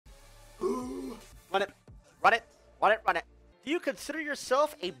Run it. Run it. Run it. Run it. Do you consider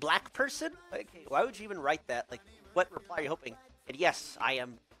yourself a black person? Okay, why would you even write that? Like, what reply are you hoping? And yes, I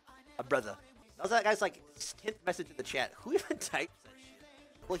am a brother. That was that guy's, like, 10th message in the chat. Who even types that shit?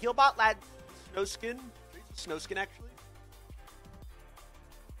 Well, heal bot, lad. Snowskin. Snowskin, actually.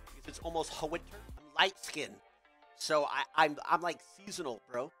 Because it's almost winter. I'm light skin. So I'm like seasonal,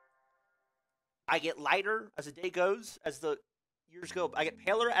 bro. I get lighter as the day goes, as the years go. I get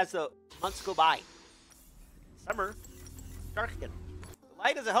paler as the months go by. Summer, dark again. The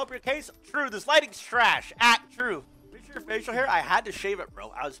light doesn't help your case. True, this lighting's trash. True. Fix your facial hair. I had to shave it, bro.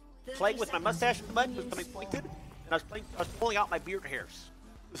 I was playing with my mustache in the mud. It was becoming pointed, and I was pulling out my beard hairs.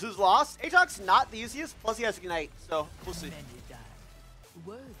 This is lost. Aatrox's not the easiest. Plus, he has Ignite, so we'll see.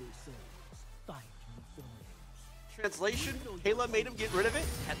 Translation: Kayla made him get rid of it.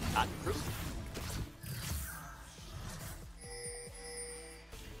 That's not true.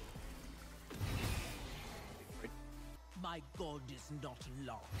 My god is not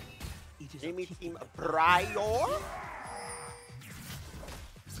long. It is Jamie team Briar.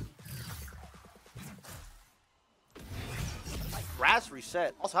 My grass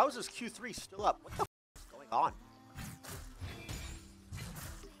reset. Also, how is this Q3 still up? What the f is going on?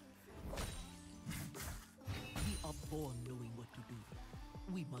 We are born knowing what to do.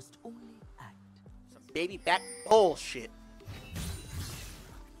 We must only act. Some baby back bullshit.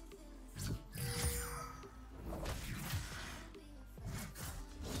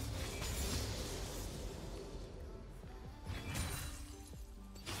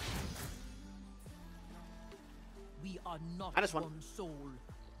 We are not one one soul.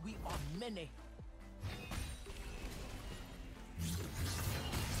 We are many.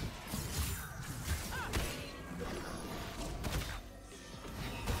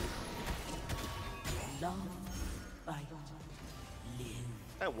 Love, fight, live.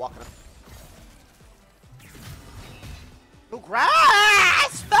 I'm walking up. No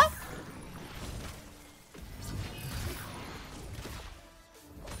grasp!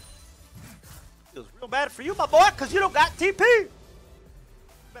 Feels real bad for you, my boy, because you don't got TP.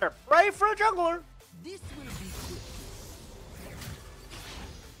 Better pray for a jungler. This will be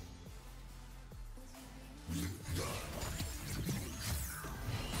good.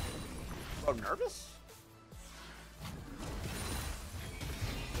 Bro, nervous?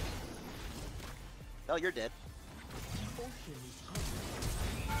 Hell, you're dead.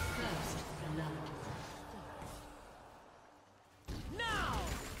 Now!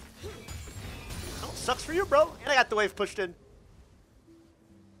 Oh, sucks for you, bro. And I got the wave pushed in.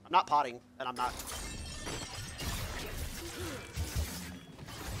 I'm not potting, and I'm not.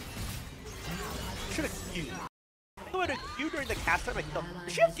 Should have Q. I would have Q during the cast time I killed.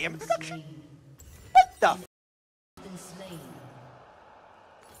 Does she have damage reduction? What the f?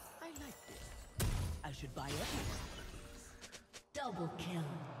 I like this. I should buy everything. Double kill.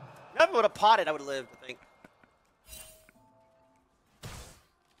 If I would have potted, I would have lived, I think.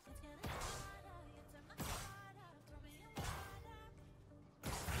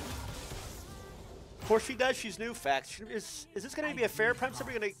 Of course she does. She's new. Facts. Is this going to be a fair prime sub?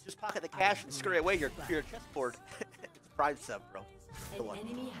 Or are you going to just pocket the cash and scurry away your chessboard? It's a prime sub, bro. An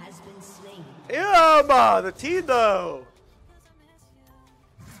enemy has been slain. Yeah, the team though.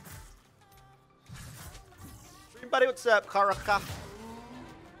 Stream buddy, what's up, Karaka?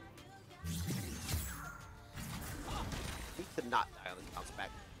 Need to not die on the bounce back.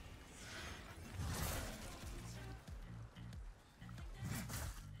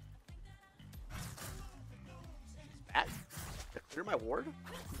 She's back. To clear my ward?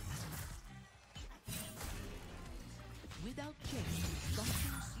 Without change,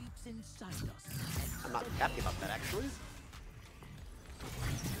 something seeps inside us. I'm not happy about that, actually.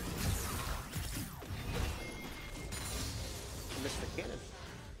 I missed the cannon.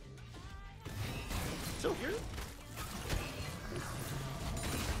 Still here?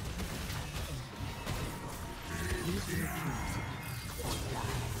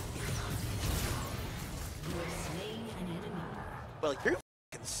 Well, you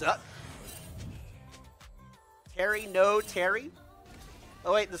f***ing suck. Terry, no Terry.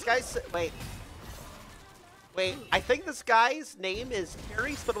 Oh wait, this guy's wait. I think this guy's name is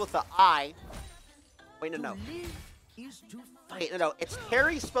Terry spelled with an I. Wait, no. Wait, no. It's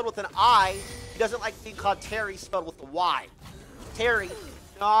Terry spelled with an I. He doesn't like being called Terry spelled with a Y. Terry,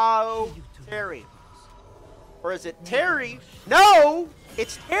 no Terry. Or is it Terry? No,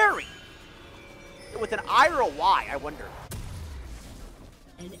 it's Terry. With an I or a Y, I wonder.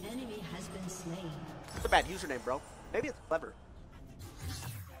 An enemy has been slain. It's a bad username, bro. Maybe it's clever.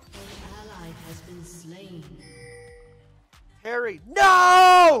 An ally has been slain. Terry.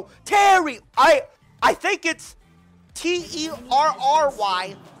 No! Terry! I think it's Terry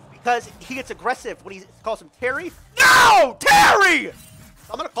because he gets aggressive when he calls him Terry. No! Terry!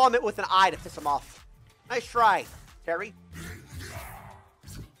 I'm going to call him it with an I to piss him off. Nice try, Terry.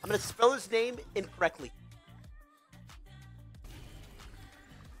 I'm going to spell his name incorrectly.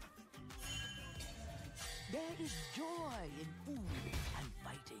 There is joy in food and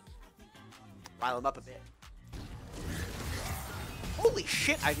fighting. Rile him up a bit. Holy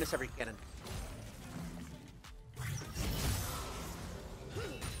shit, I miss every cannon.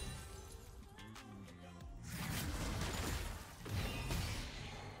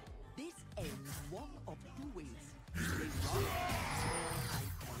 This ends one of two ways. They run or I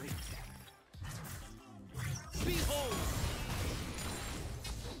break them. Behold!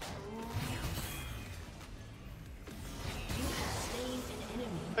 You have slain an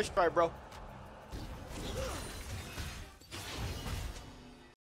enemy. Nice try, bro.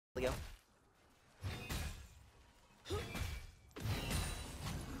 Leo.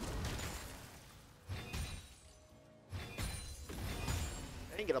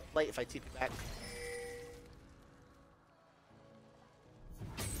 I didn't get a plate if I TP back.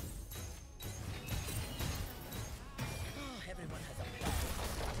 Oh, everyone has a plan.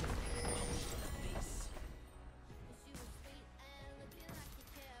 Punch to the face.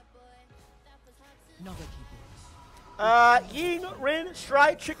 Another keyboard. Ying, Rin,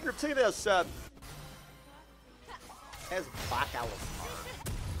 Stride, Chicken, or Potato sub. Has Black Owl.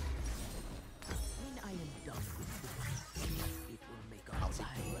 When I am done with this, it will make our life.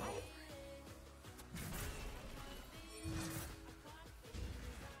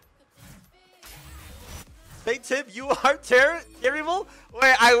 Hey Tim, you are terrible?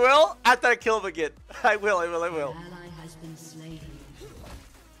 Wait, I will after I kill him again. I will. An ally has been slain.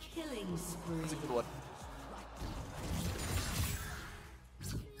 Killing spree. That's a good one.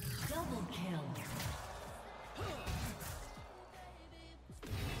 Double kill.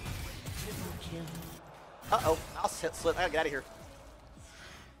 Triple kill. Uh-oh, I'll slip. I gotta get out of here.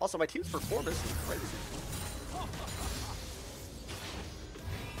 Also, my team's performance is crazy.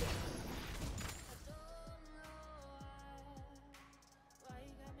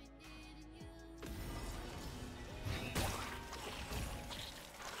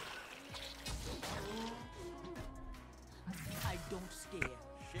 I don't scare.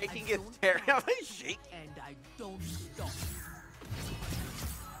 Shaking I it, don't Terry. fight, I'm shaking. and I don't stop.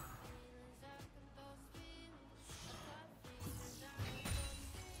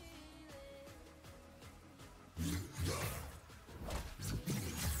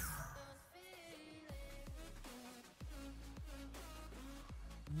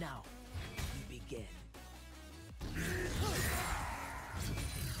 Now, we begin.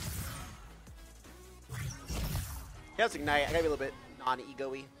 He has Ignite. I gotta be a little bit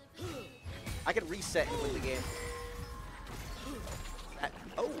non-ego-y. I can reset and win the game.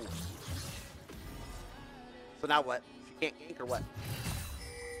 Oh. So now what? She can't gank or what?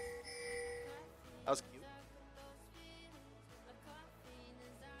 That was cute.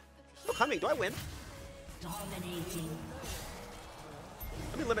 She's still coming. Do I win? Dominating.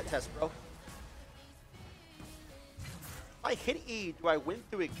 Let me limit test, bro. If I hit E, do I win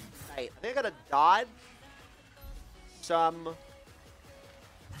through Ignite? I think I gotta dodge some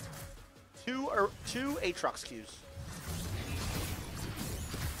two Aatrox Qs.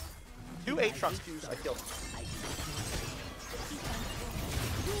 Two Aatrox Qs, I killed.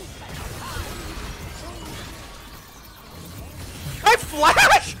 I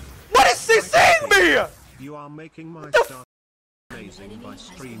flash? What is he seeing me? You are making my the start amazing by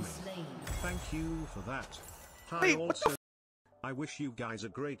streaming. Slain. Thank you for that. Wait, what the I wish you guys a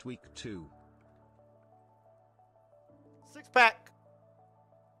great week too. Six pack.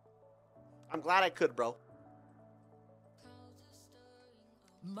 I'm glad I could, bro.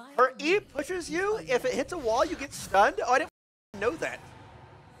 My Her E pushes you. If it hits a wall, you get stunned. Oh, I didn't know that.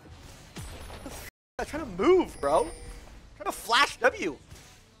 I'm trying to move, bro. I'm trying to flash W.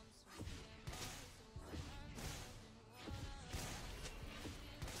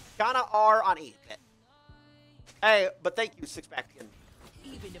 Kana R on E. Okay. Hey, but thank you, six pack again.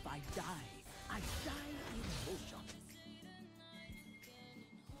 Even if I die in motion.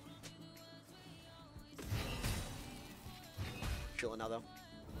 Chilling now, though.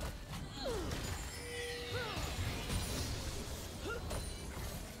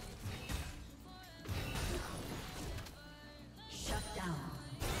 Shut down.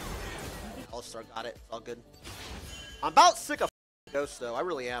 All-Star got it. It's all good. I'm about sick of Ghost, though. I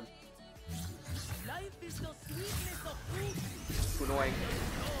really am. Life is the sweetness of fruit. Too annoying.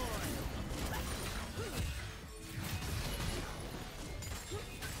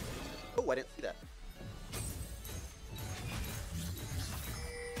 Oh, I didn't see that.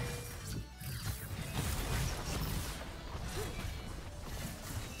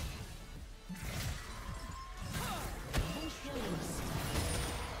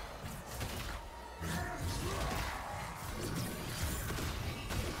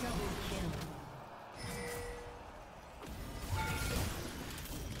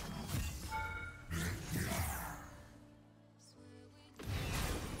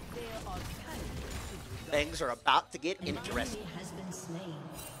 Things are about to get An interesting. enemy has been slain.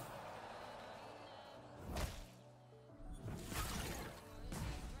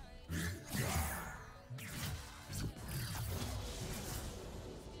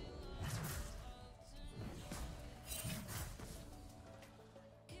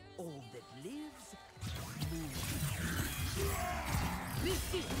 All that lives, moves.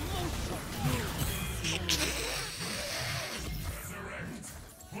 This is motion.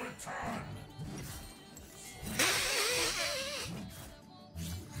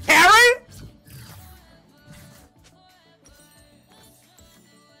 Harry?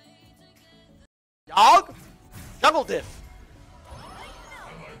 Dog? Jungle diff.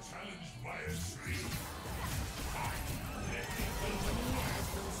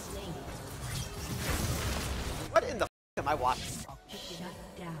 What in the f am I watching? Shut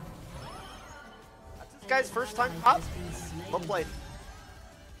down. That's this guy's first time pop? Well played.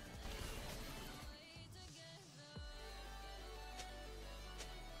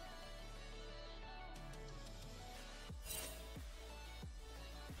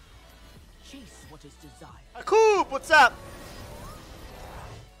 Chase what is desired. Akub, what's up?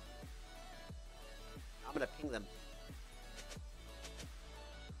 I'm gonna ping them.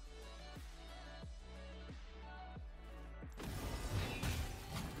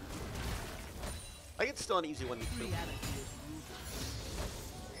 I can still an easy one. Reality is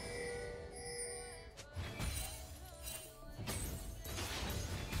rooted.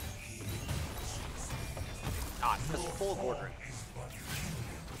 Ah, it's full ordering.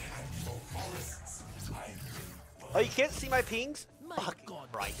 Oh, you can't see my pings? My Fucking God.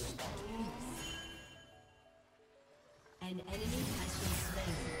 Christ. An enemy has been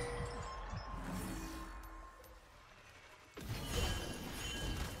slain.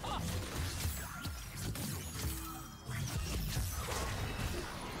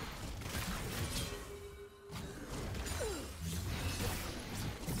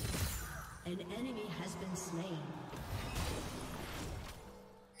 An enemy has been slain.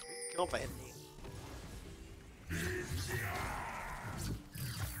 Kill my enemy.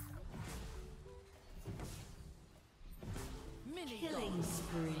 Mini Killing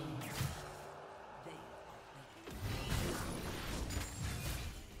spree.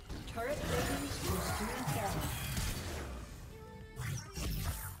 Turret rating will soon fall.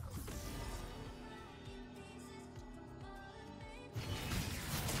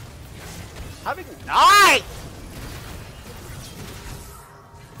 Having night!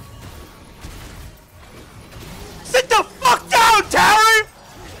 Sit the fuck down, Tower!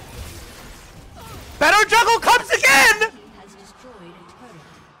 Better juggle comes again! Has destroyed a turret.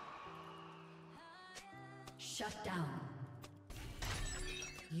 Shut down.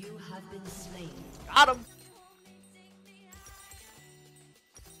 You have been slain. Got him.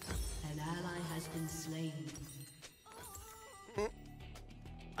 An ally has been slain.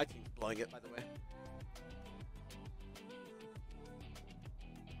 My team's blowing it, by the way.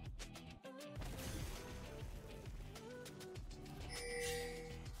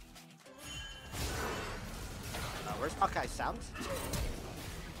 Where's Hawkeye sounds?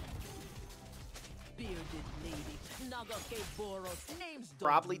 bearded lady. Nagake Boros. Names don't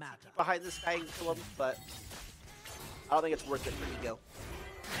Probably matter. TP behind this guy and kill him, but I don't think it's worth it for ego.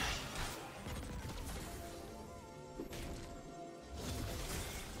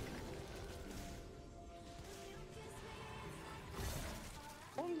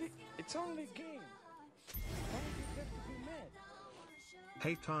 It's only a game. Why do you have to be mad?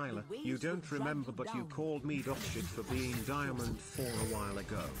 Hey Tyler, you don't remember but you called me dog shit for being Diamond 4 a while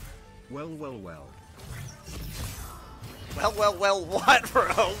ago. Well, Well, what,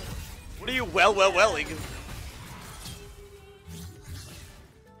 bro? What are you welling? Your turret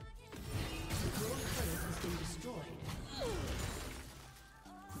has been destroyed.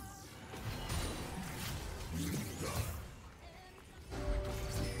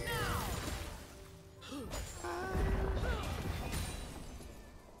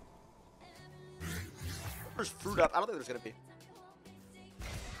 There's fruit up. I don't think there's gonna be.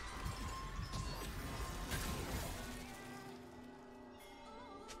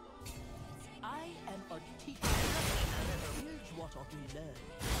 I am a teacher. Here's what I can learn.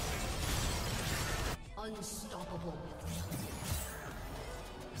 Unstoppable.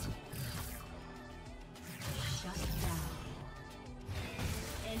 Shut down.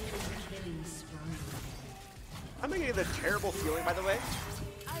 Enemy killing spree. I'm getting the terrible feeling, by the way.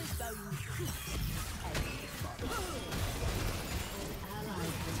 I value truth and An ally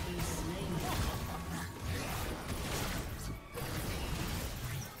has been slain.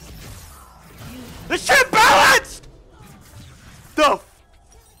 The shit balanced! The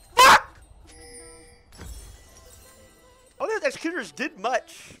fuck? executors did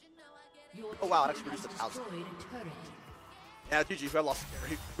much. Your Oh, wow, it team actually has reduced 1,000. destroyed a turret. Yeah, GG, we lost.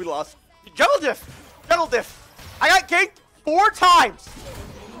 We lost. Jungle diff! Jungle diff! I got ganked 4 times!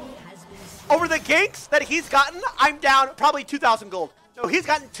 Over the ganks that he's gotten, I'm down probably 2,000 gold. No, he's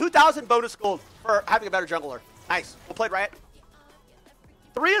gotten 2,000 bonus gold for having a better jungler. Nice. Well played, Riot.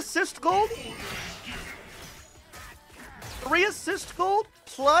 3 assist gold? 3 assist gold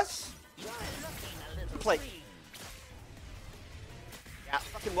plus... Play. Yeah,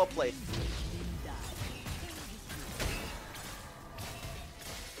 fucking well played.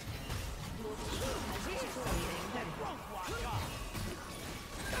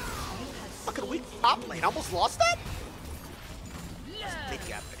 Fucking weak top lane. Almost lost that? Mid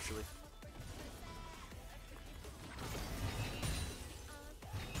gap, actually.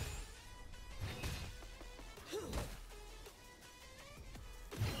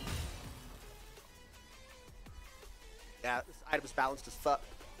 Yeah, this item's balanced as fuck.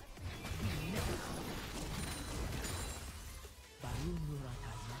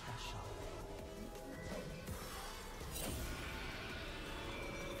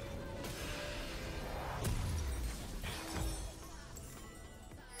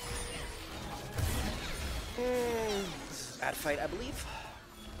 This is a bad fight, I believe.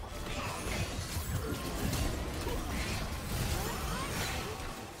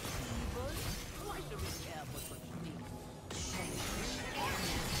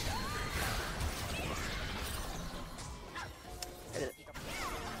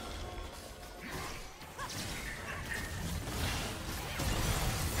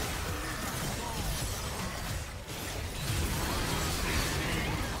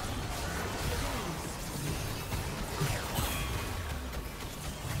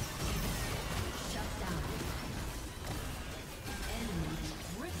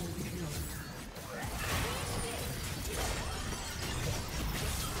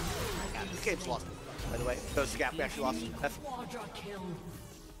 This game's lost, by the way. Ghost Gap, we actually lost. Quadra kill.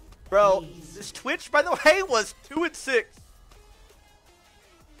 Bro, this Twitch, by the way, was 2 and 6.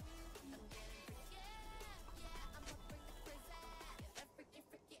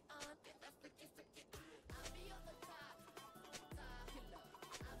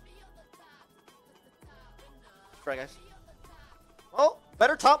 Try, guys. Well,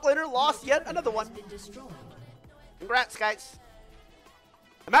 better top laner, lost yet another one. Been destroyed. Congrats, guys.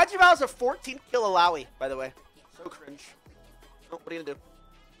 Imagine if I was a 14 kill Illaoi, by the way. So cringe. Oh, what are you gonna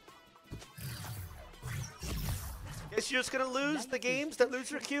do? Guess you're just gonna lose the games that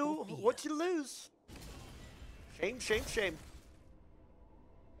lose your queue. What you lose? Shame, shame, shame.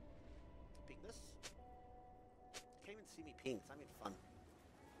 Ping this? Can't even see me ping. It's not even fun.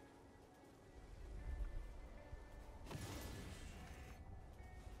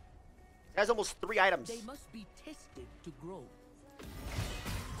 It has almost 3 items. They must be tested to grow.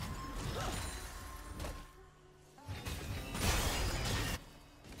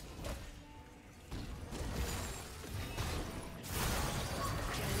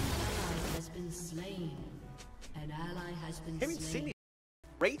 Has been slain. An ally has been Can't even see slain. me.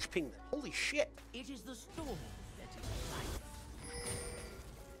 Rage ping them. Holy shit. It is the storm that is life.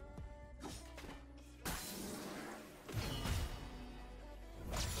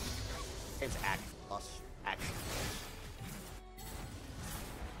 Game's action plus action.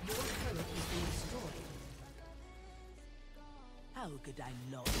 Your turret has been destroyed. How could I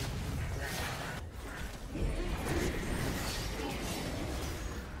not?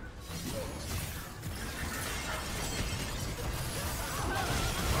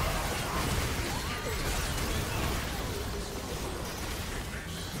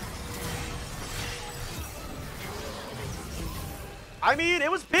 I mean, it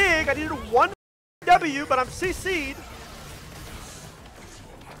was big. I needed 1 W, but I'm CC'd.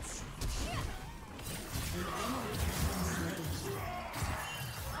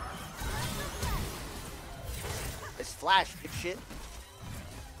 This flash, good shit.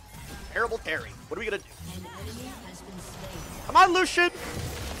 Terrible Terry. What are we gonna do? An enemy has been slain. Come on, Lucian!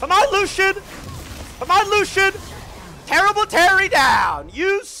 Come on, Lucian! Come on, Lucian! Terrible Terry down!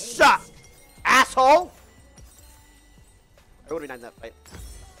 You suck! Asshole! I would have been that fight.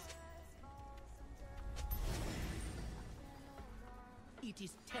 It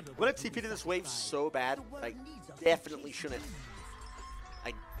is terrible. I'm gonna TP to this wave so bad. I definitely shouldn't.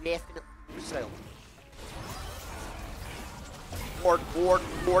 I definitely should. Ward, ward,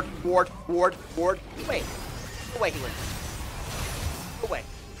 ward, ward, ward, ward. Wait. Go away, he wins. Go away.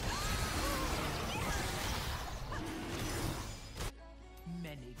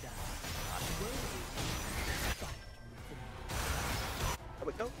 Many die. There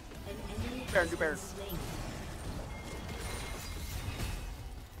we go. An enemy Baron, has do Baron. been slain.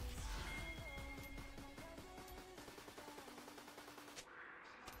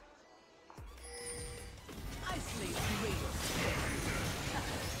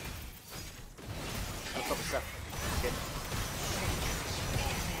 Double step. Good.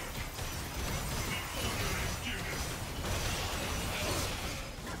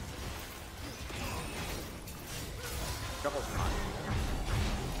 Double's not.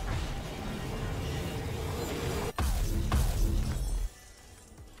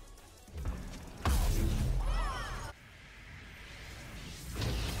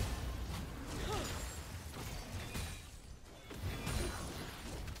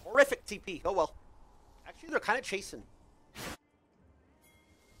 Horrific TP. Oh well. Actually, they're kind of chasing.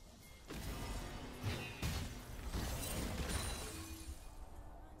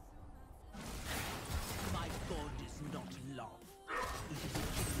 My god is not love.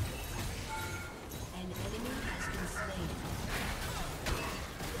 An enemy has been slain.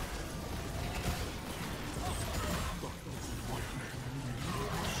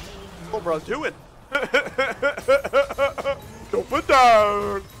 What bro doing? Don't put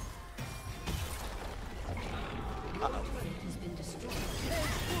down. Has been destroyed.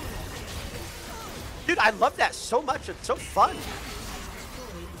 Dude, I love that so much. It's so fun.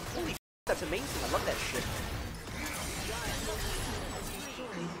 Holy, that's amazing. I love that shit.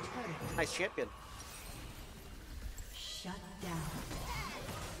 Nice champion. Shut down.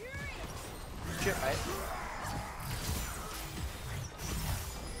 Shit, right?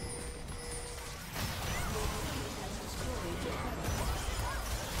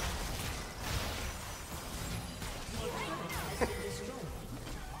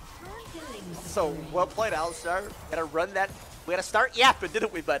 So well played, Alistar. Gotta run that. We gotta start yapping,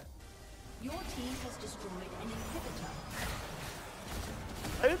 didn't we, bud? Your team has destroyed an inhibitor.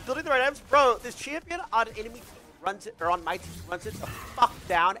 I've been building the right items, bro. This champion on enemy team runs it, or on my team runs it the fuck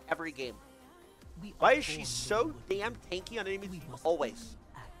down every game. Why is she so damn tanky on enemy team always?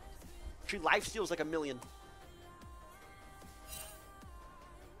 She lifesteals like a million.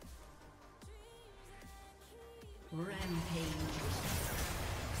 Rampage.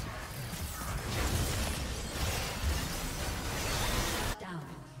 Down.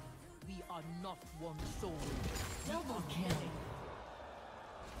 We are not one soul. Double kill.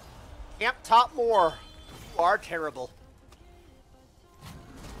 Camp top more. You are terrible. An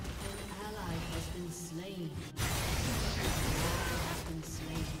ally has been slain. An ally has been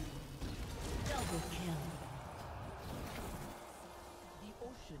slain. Double kill. The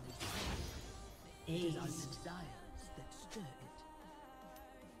ocean is free. It is our Ace. desires that stir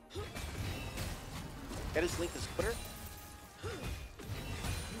it. Get his link as Twitter. Your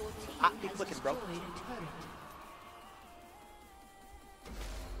team Ah, keep has clicking, bro. destroyed a turret.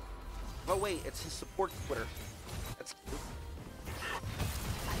 Oh wait, it's his support Twitter. That's cute.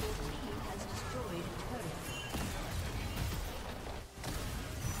 Your team has destroyed a turret.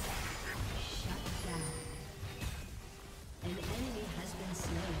 Shut down. An enemy has been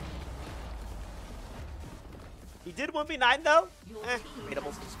slain. He did 1v9 though? Your Eh, team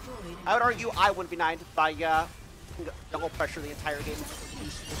debatable. has destroyed I would argue I 1v9 by jungle pressure the entire game.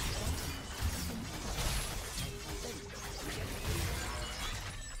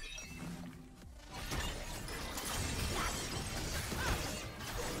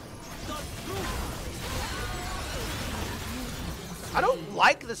 I don't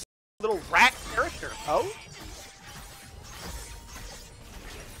like this little rat character, oh?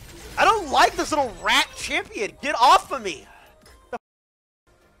 I don't like this little rat champion. Get off of me.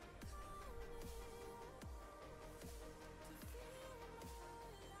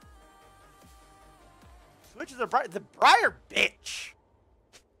 Switches the Briar bitch.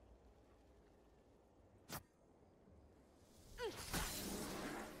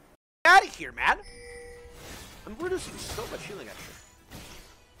 Out of here, man. I'm reducing so much healing actually.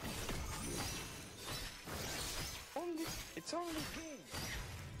 It's only game.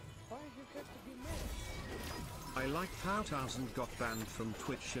 Why you got to be mad? I like how Townsend got banned from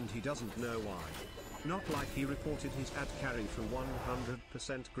Twitch and he doesn't know why. Not like he reported his ad carry for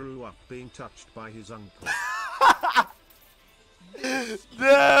 100% grew up being touched by his uncle.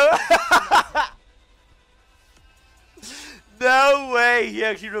 No! No way he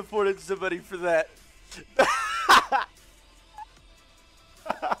actually reported somebody for that.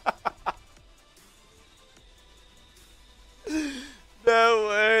 No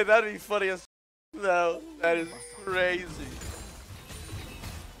way, that'd be funny as no, that is crazy.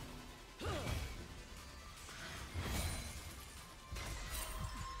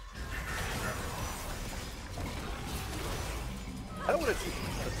 I don't want to.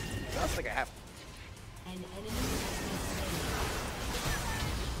 That's like I have. An enemy has been slain.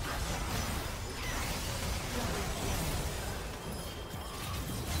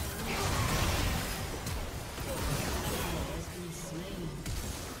 Has been slain.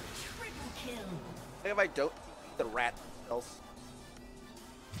 Triple kill. if I don't TP the rat themselves.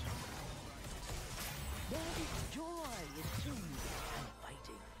 There is joy in killing and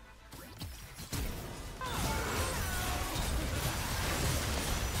fighting.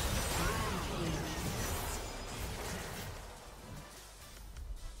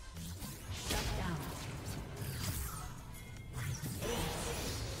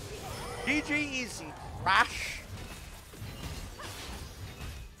 GG easy, trash.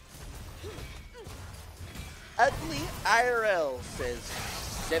 Ugly IRL says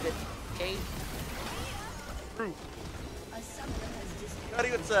 7K. True. A summoner has disconnected. Not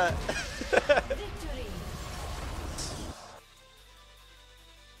even a. Victory.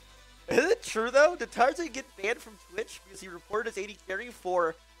 Is it true though? Did Tarzan get banned from Twitch because he reported his 80 carry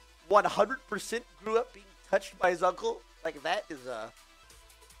for 100% grew up being touched by his uncle? Like that is that's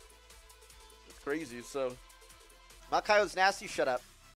crazy. So Makaio's nasty. Shut up.